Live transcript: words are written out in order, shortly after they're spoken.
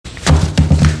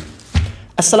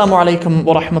Assalamu alaikum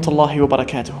wa rahmatullahi wa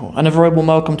barakatuhu, and a very warm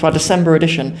welcome to our December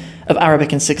edition of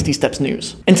Arabic in 60 Steps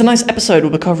News. In tonight's episode,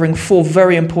 we'll be covering 4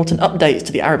 very important updates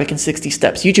to the Arabic in 60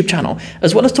 Steps YouTube channel,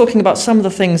 as well as talking about some of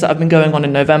the things that have been going on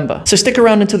in November. So stick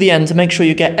around until the end to make sure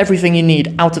you get everything you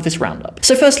need out of this roundup.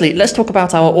 So firstly, let's talk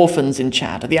about our orphans in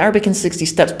Chad. The Arabic in 60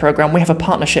 Steps program, we have a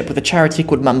partnership with a charity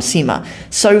called Mamsima.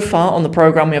 So far on the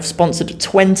program, we have sponsored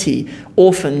 20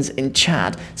 orphans in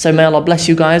Chad. So may Allah bless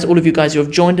you guys, all of you guys who have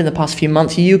joined in the past few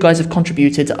months. You guys have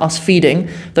contributed to us feeding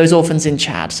those orphans in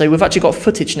Chad. So we've actually got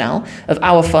footage now of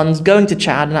our funds going to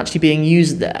Chad and actually being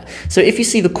used there. So if you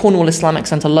see the Cornwall Islamic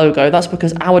Centre logo, that's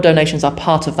because our donations are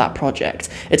part of that project.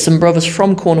 It's some brothers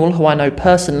from Cornwall who I know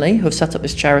personally who have set up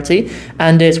this charity,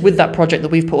 and it's with that project that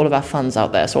we've put all of our funds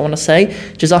out there. So I want to say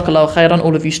Jazakallahu khairan,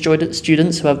 all of you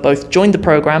students who have both joined the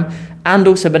programme and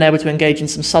also been able to engage in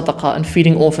some sadaqah and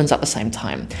feeding orphans at the same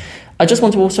time. I just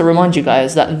want to also remind you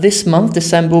guys that this month,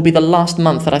 December, will be the last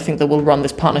month that I think that we'll run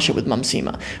this partnership with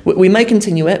Mamsima. We may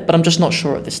continue it, but I'm just not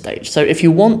sure at this stage. So if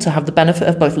you want to have the benefit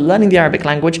of both learning the Arabic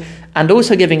language and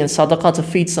also giving in sadaqah to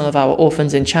feed some of our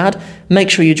orphans in Chad,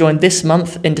 make sure you join this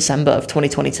month in December of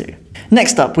 2022.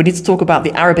 Next up, we need to talk about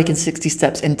the Arabic in 60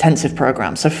 Steps intensive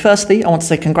program. So firstly, I want to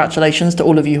say congratulations to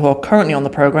all of you who are currently on the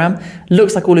program.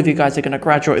 Looks like all of you guys are going to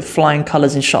graduate with flying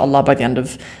colours, inshallah, by the end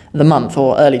of the month,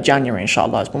 or early January,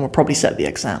 inshallah, is when we'll probably set the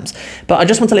exams. But I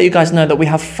just want to let you guys know that we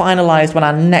have finalized when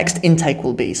our next intake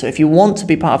will be. So if you want to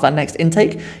be part of that next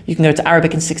intake, you can go to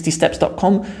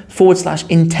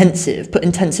arabic60steps.com/intensive. Put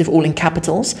intensive all in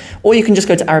capitals, or you can just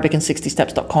go to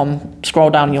arabic60steps.com, scroll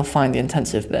down and you'll find the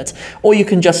intensive bit. Or you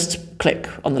can just click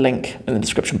on the link in the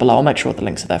description below. I'll make sure the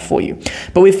links are there for you.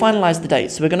 But we've finalized the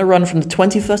date. So we're going to run from the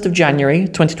 21st of January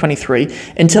 2023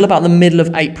 until about the middle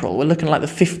of April. We're looking like the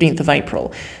 15th of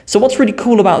April. So what's really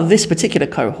cool about this particular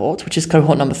cohort, which is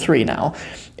cohort number 3 now,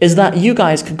 is that you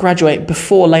guys can graduate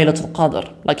before Laylatul Qadr.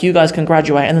 Like, you guys can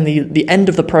graduate and then the end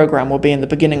of the program will be in the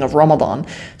beginning of Ramadan.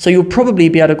 So you'll probably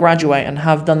be able to graduate and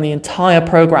have done the entire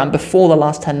program before the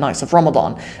last 10 nights of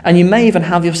Ramadan. And you may even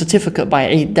have your certificate by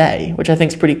Eid day, which I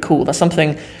think is pretty cool. That's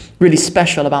something really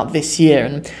special about this year.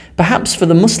 And perhaps for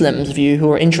the Muslims of you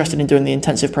who are interested in doing the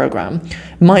intensive program,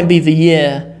 might be the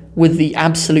year with the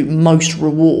absolute most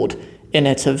reward in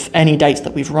it of any dates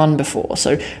that we've run before.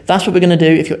 So that's what we're going to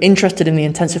do. If you're interested in the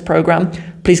intensive program,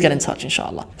 please get in touch,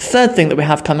 inshallah. Third thing that we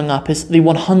have coming up is the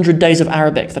 100 Days of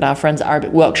Arabic that our friends at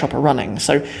Arabic Workshop are running.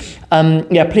 So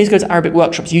please go to Arabic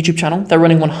Workshop's YouTube channel. They're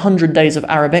running 100 Days of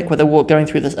Arabic, where they're going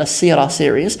through a Sirah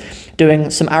series, doing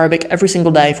some Arabic every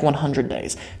single day for 100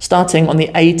 days, starting on the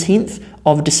 18th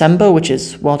of December, which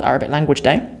is World Arabic Language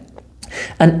Day.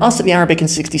 And us at the Arabic in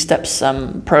 60 Steps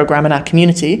program in our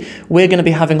community, we're going to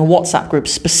be having a WhatsApp group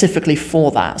specifically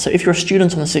for that. So if you're a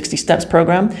student on the 60 Steps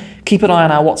program, keep an eye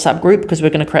on our WhatsApp group, because we're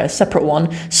going to create a separate one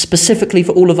specifically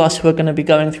for all of us who are going to be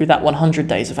going through that 100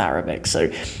 Days of Arabic. So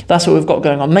that's what we've got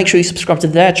going on. Make sure you subscribe to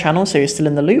their channel so you're still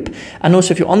in the loop. And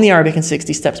also, if you're on the Arabic in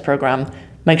 60 Steps program,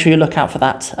 make sure you look out for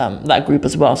that group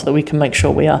as well, so that we can make sure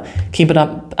we are keeping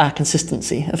up our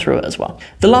consistency through it as well.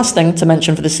 The last thing to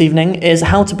mention for this evening is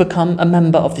how to become a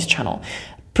member of this channel.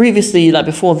 Previously,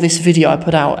 before this video, I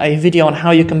put out a video on how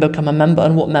you can become a member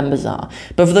and what members are.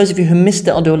 But for those of you who missed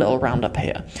it, I'll do a little roundup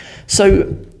here.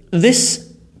 So this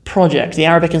project, the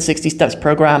Arabic in 60 Steps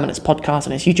program and its podcast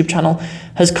and its YouTube channel,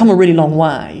 has come a really long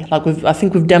way. I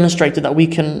think we've demonstrated that we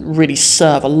can really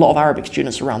serve a lot of Arabic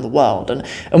students around the world, and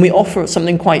we offer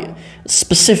something quite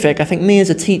specific. I think me as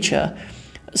a teacher,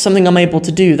 something I'm able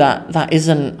to do that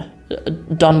isn't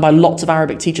done by lots of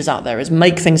Arabic teachers out there is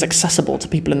make things accessible to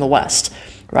people in the West,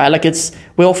 right?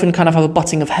 We often kind of have a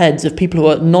butting of heads of people who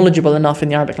are knowledgeable enough in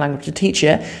the Arabic language to teach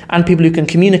it, and people who can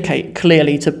communicate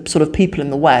clearly to sort of people in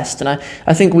the West. And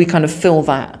I think we kind of fill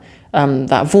that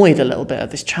void a little bit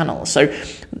of this channel. So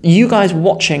you guys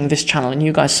watching this channel and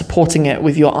you guys supporting it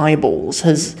with your eyeballs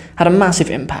has had a massive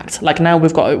impact. Now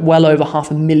we've got well over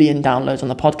 500,000 downloads on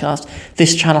the podcast.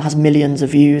 This channel has millions of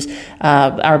views.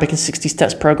 Arabic in 60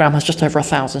 Steps program has just over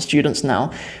 1,000 students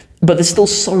now. But there's still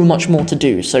so much more to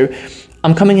do. So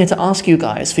I'm coming here to ask you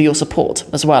guys for your support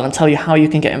as well, and tell you how you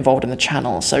can get involved in the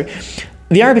channel. So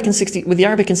with the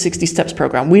Arabic in 60 Steps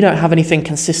program, we don't have anything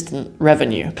consistent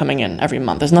revenue coming in every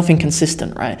month. There's nothing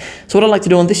consistent, right? So what I'd like to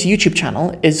do on this YouTube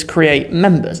channel is create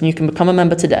members, and you can become a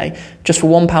member today just for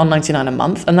 £1.99 a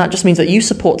month. And that just means that you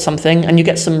support something and you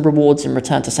get some rewards in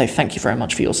return to say thank you very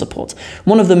much for your support.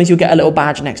 One of them is you'll get a little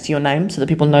badge next to your name so that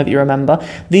people know that you're a member.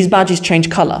 These badges change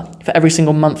color for every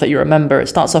single month that you're a member. It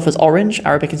starts off as orange,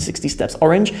 Arabic in 60 Steps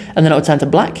orange, and then it'll turn to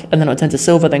black, and then it'll turn to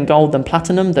silver, then gold, then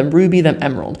platinum, then ruby, then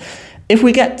emerald. If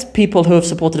we get people who have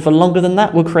supported for longer than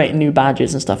that, we'll create new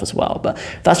badges and stuff as well. But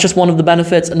that's just one of the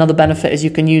benefits. Another benefit is you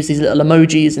can use these little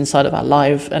emojis inside of our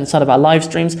live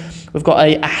streams. We've got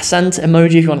a ahsant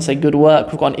emoji if you want to say good work.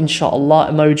 We've got an inshallah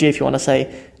emoji if you want to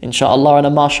say inshallah, and a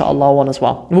mashallah one as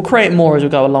well. We'll create more as we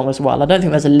go along as well. I don't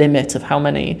think there's a limit of how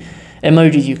many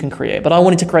emojis you can create, but I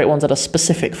wanted to create ones that are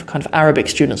specific for kind of Arabic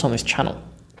students on this channel.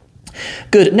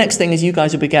 Good. Next thing is you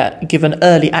guys will be given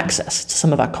early access to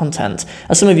some of our content.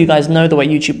 As some of you guys know, the way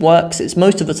YouTube works is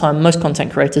most of the time, most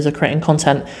content creators are creating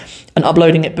content and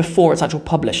uploading it before its actual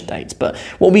published date. But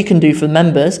what we can do for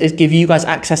members is give you guys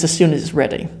access as soon as it's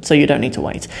ready, so you don't need to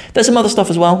wait. There's some other stuff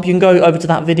as well. You can go over to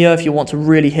that video if you want to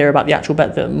really hear about the actual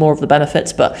more of the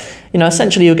benefits. But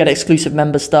essentially you'll get exclusive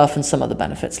member stuff and some other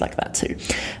benefits like that too.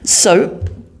 So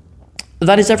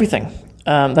that is everything.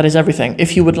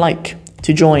 If you would like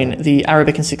to join the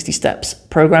Arabic in 60 Steps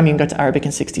program, you can go to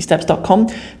arabic60steps.com.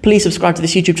 Please subscribe to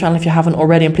this YouTube channel if you haven't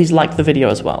already, and please like the video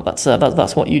as well. That's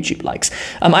what YouTube likes.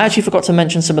 I actually forgot to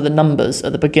mention some of the numbers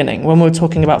at the beginning. When we were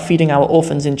talking about feeding our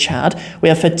orphans in Chad, we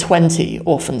have fed 20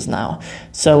 orphans now.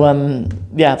 So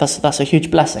that's a huge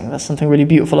blessing. That's something really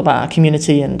beautiful about our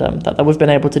community, and that we've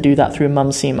been able to do that through Mum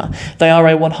Sima. They are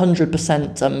a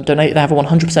 100% donate. They have a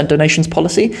 100% donations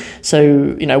policy.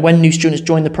 So when new students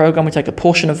join the program, we take a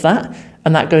portion of that,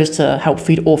 and that goes to help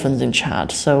feed orphans in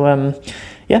Chad. So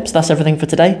so that's everything for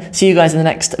today. See you guys in the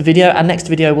next video. Our next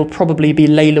video will probably be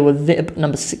Layla with Dhib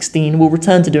number 16. We'll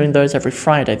return to doing those every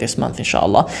Friday this month,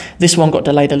 inshallah. This one got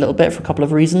delayed a little bit for a couple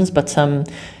of reasons, but so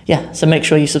make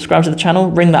sure you subscribe to the channel,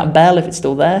 ring that bell if it's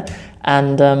still there,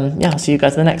 and I'll see you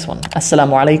guys in the next one.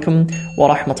 Assalamu alaikum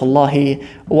wa rahmatullahi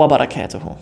wa barakatuhu.